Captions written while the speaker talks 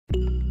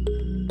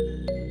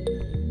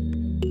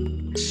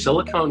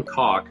Silicone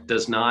caulk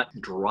does not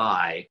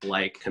dry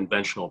like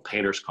conventional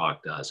painter's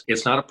caulk does.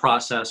 It's not a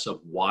process of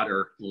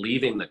water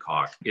leaving the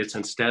caulk. It's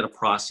instead a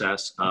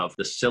process of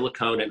the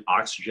silicone and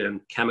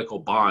oxygen chemical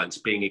bonds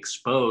being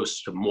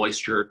exposed to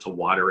moisture, to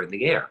water in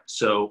the air.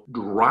 So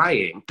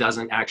drying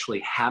doesn't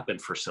actually happen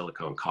for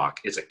silicone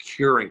caulk. It's a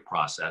curing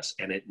process,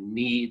 and it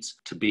needs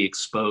to be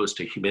exposed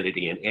to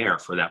humidity and air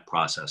for that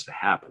process to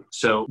happen.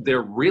 So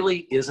there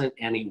really isn't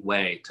any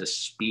way to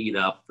speed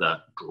up the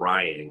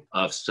drying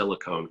of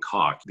silicone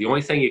caulk. The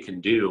only thing you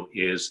can do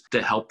is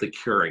to help the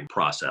curing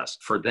process.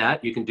 For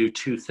that, you can do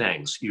two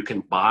things. You can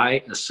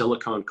buy a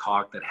silicone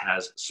caulk that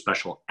has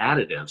special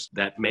additives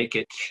that make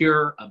it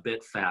cure a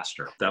bit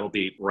faster. That'll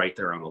be right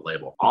there on the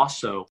label.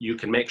 Also, you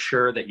can make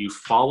sure that you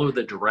follow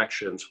the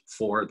directions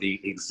for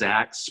the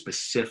exact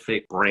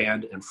specific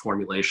brand and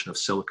formulation of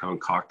silicone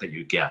caulk that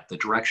you get. The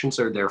directions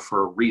are there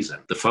for a reason.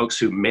 The folks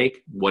who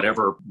make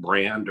whatever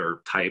brand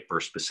or type or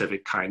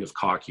specific kind of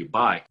caulk you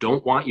buy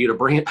don't want you to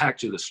bring it back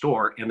to the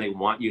store, and they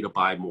want you to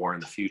buy more in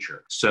the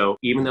future. So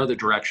even though the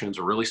directions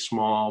are really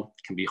small,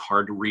 can be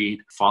hard to read,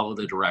 follow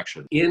the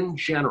direction. In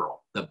general,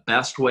 the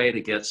best way to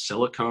get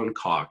silicone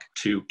caulk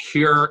to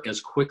cure as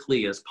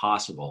quickly as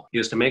possible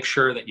is to make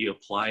sure that you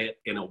apply it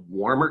in a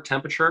warmer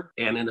temperature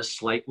and in a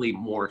slightly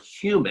more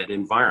humid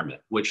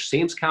environment, which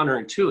seems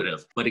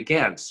counterintuitive. But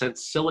again,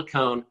 since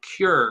silicone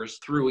cures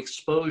through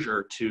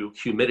exposure to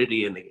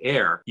humidity in the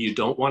air, you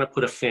don't want to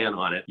put a fan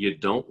on it. You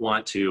don't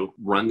want to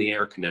run the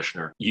air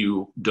conditioner.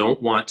 You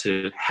don't want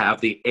to have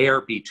the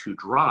air be too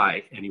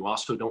dry, and you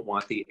also don't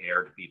want the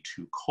air to be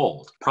too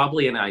cold.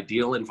 Probably an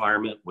ideal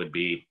environment would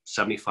be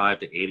 75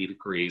 to 80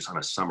 degrees on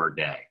a summer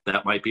day.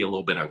 That might be a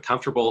little bit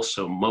uncomfortable,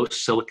 so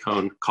most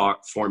silicone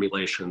caulk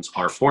formulations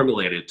are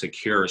formulated to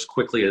cure as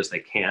quickly as they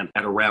can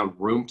at around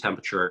room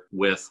temperature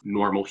with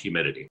normal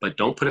humidity. But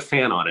don't put a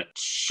fan on it.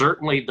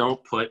 Certainly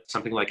don't put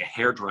something like a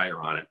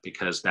hairdryer on it,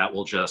 because that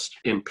will just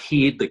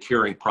impede the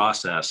curing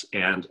process,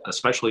 and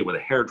especially with a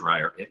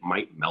hairdryer, it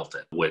might melt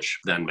it,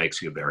 which then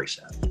makes you very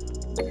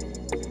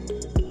sad.